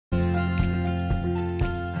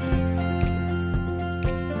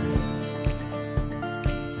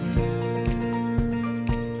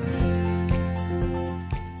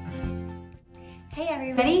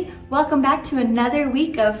everybody, welcome back to another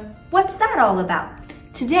week of What's That All About?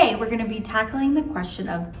 Today we're going to be tackling the question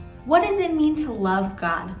of what does it mean to love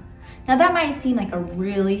God? Now that might seem like a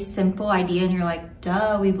really simple idea and you're like,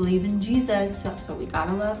 duh, we believe in Jesus, so we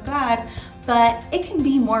gotta love God, but it can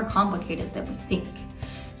be more complicated than we think.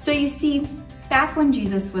 So you see, back when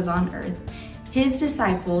Jesus was on earth, his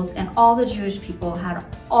disciples and all the Jewish people had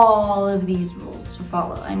all of these rules to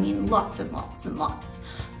follow. I mean, lots and lots and lots.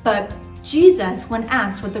 But Jesus, when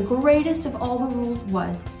asked what the greatest of all the rules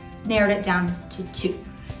was, narrowed it down to two.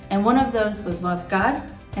 And one of those was love God,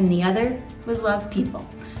 and the other was love people.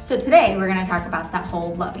 So today we're gonna talk about that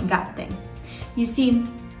whole loving God thing. You see,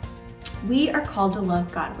 we are called to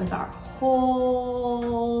love God with our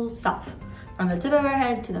whole self, from the tip of our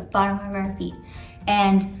head to the bottom of our feet.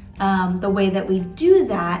 And the way that we do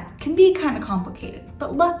that can be kind of complicated,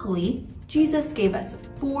 but luckily, Jesus gave us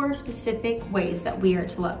 4 specific ways that we are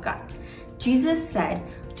to love God. Jesus said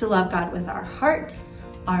to love God with our heart,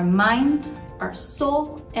 our mind, our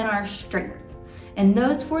soul, and our strength. And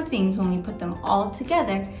those 4 things, when we put them all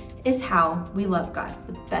together, is how we love God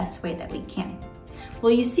the best way that we can.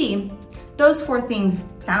 Well, you see, those 4 things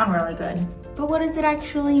sound really good, but what does it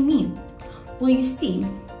actually mean? Well, you see,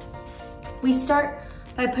 we start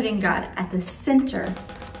by putting God at the center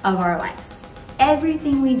of our lives.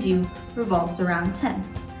 Everything we do revolves around Him.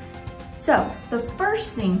 So the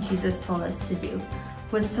first thing Jesus told us to do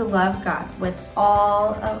was to love God with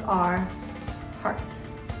all of our heart.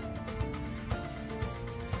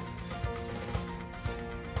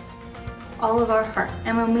 All of our heart.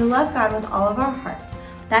 And when we love God with all of our heart,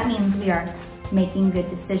 that means we are making good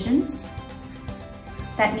decisions.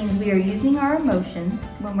 That means we are using our emotions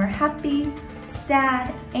when we're happy,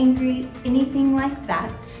 sad, angry, anything like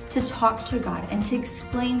that, to talk to God and to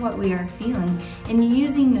explain what we are feeling and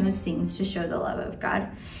using those things to show the love of God.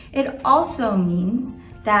 It also means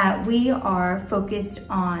that we are focused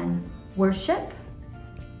on worship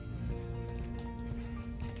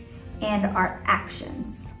and our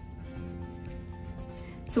actions.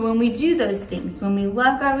 So when we do those things, when we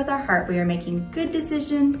love God with our heart, we are making good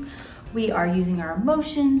decisions, we are using our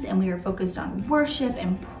emotions, and we are focused on worship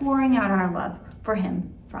and pouring out our love for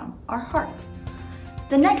Him from our heart.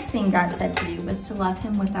 The next thing God said to do was to love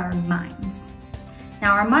Him with our minds.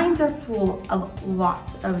 Now our minds are full of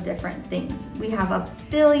lots of different things. We have a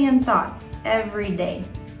billion thoughts every day.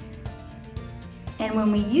 And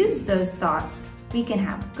when we use those thoughts, we can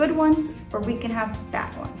have good ones or we can have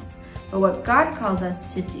bad ones. But what God calls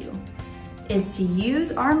us to do is to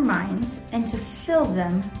use our minds and to fill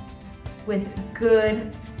them with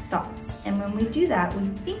good thoughts. And when we do that, we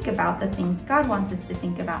think about the things God wants us to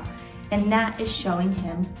think about, and that is showing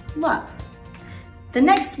Him love. The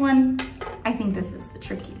next one, I think this is the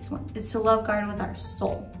trickiest one, is to love God with our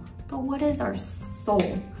soul. But what is our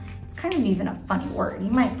soul? It's kind of even a funny word.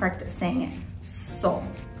 You might practice saying it, soul.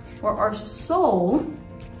 Or our soul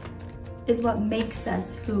is what makes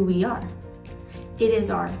us who we are. It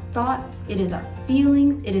is our thoughts, it is our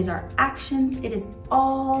feelings, it is our actions, it is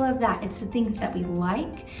all of that. It's the things that we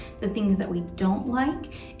like, the things that we don't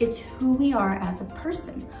like. It's who we are as a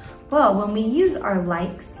person. Well, when we use our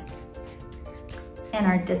likes and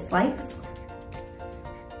our dislikes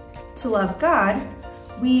to love God,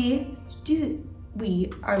 we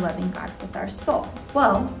are loving God with our soul.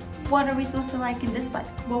 Well, what are we supposed to like and dislike?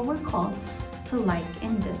 Well, we're called to like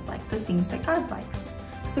and dislike the things that God likes.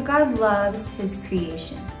 So God loves His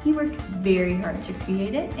creation. He worked very hard to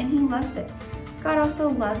create it and He loves it. God also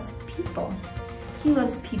loves people. He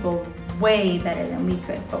loves people way better than we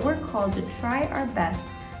could, but we're called to try our best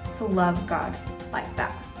to love God like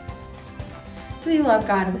that. So we love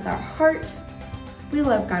God with our heart, we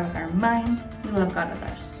love God with our mind, we love God with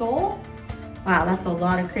our soul. Wow, that's a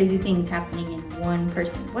lot of crazy things happening in one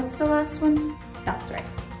person. What's the last one? That's right.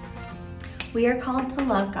 We are called to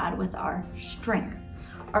love God with our strength.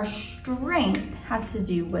 Our strength has to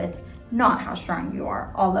do with not how strong you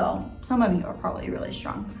are, although some of you are probably really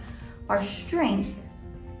strong. Our strength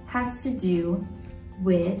has to do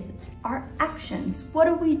with our actions. What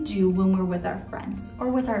do we do when we're with our friends or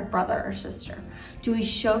with our brother or sister? Do we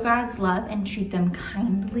show God's love and treat them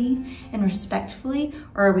kindly and respectfully,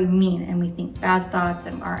 or are we mean and we think bad thoughts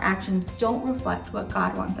and our actions don't reflect what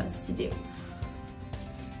God wants us to do?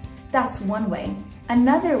 That's one way.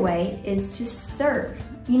 Another way is to serve.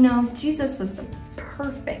 You know, Jesus was the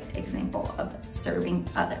perfect example of serving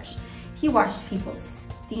others. He washed people's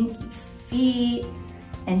stinky feet,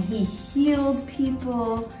 and He healed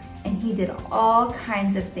people, and He did all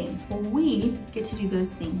kinds of things. Well, we get to do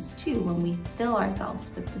those things too when we fill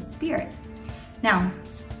ourselves with the Spirit. Now,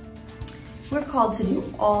 We're called to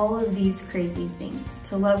do all of these crazy things,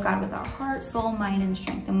 to love God with our heart, soul, mind, and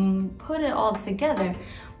strength. And when we put it all together,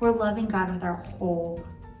 we're loving God with our whole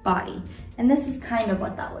body. And this is kind of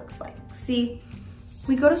what that looks like. See,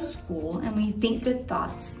 we go to school and we think good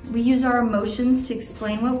thoughts. We use our emotions to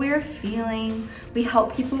explain what we're feeling. We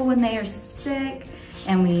help people when they are sick,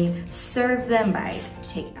 and we serve them by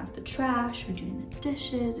taking out the trash or doing the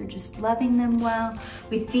dishes or just loving them well.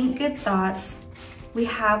 We think good thoughts. We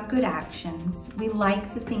have good actions. We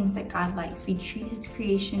like the things that God likes. We treat his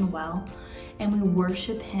creation well, and we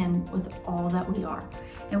worship him with all that we are.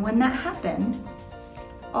 And when that happens,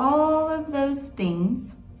 all of those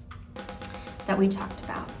things that we talked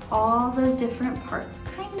about, all those different parts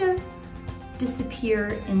kind of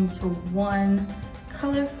disappear into one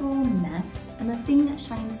colorful mess, and the thing that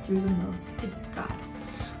shines through the most is God.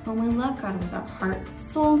 When we love God with our heart,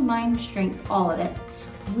 soul, mind, strength, all of it,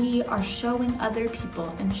 we are showing other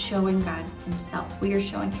people and showing God himself. We are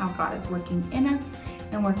showing how God is working in us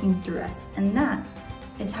and working through us. And that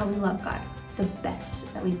is how we love God the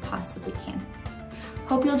best that we possibly can.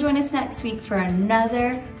 Hope you'll join us next week for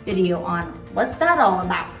another video on what's that all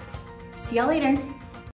about. See y'all later.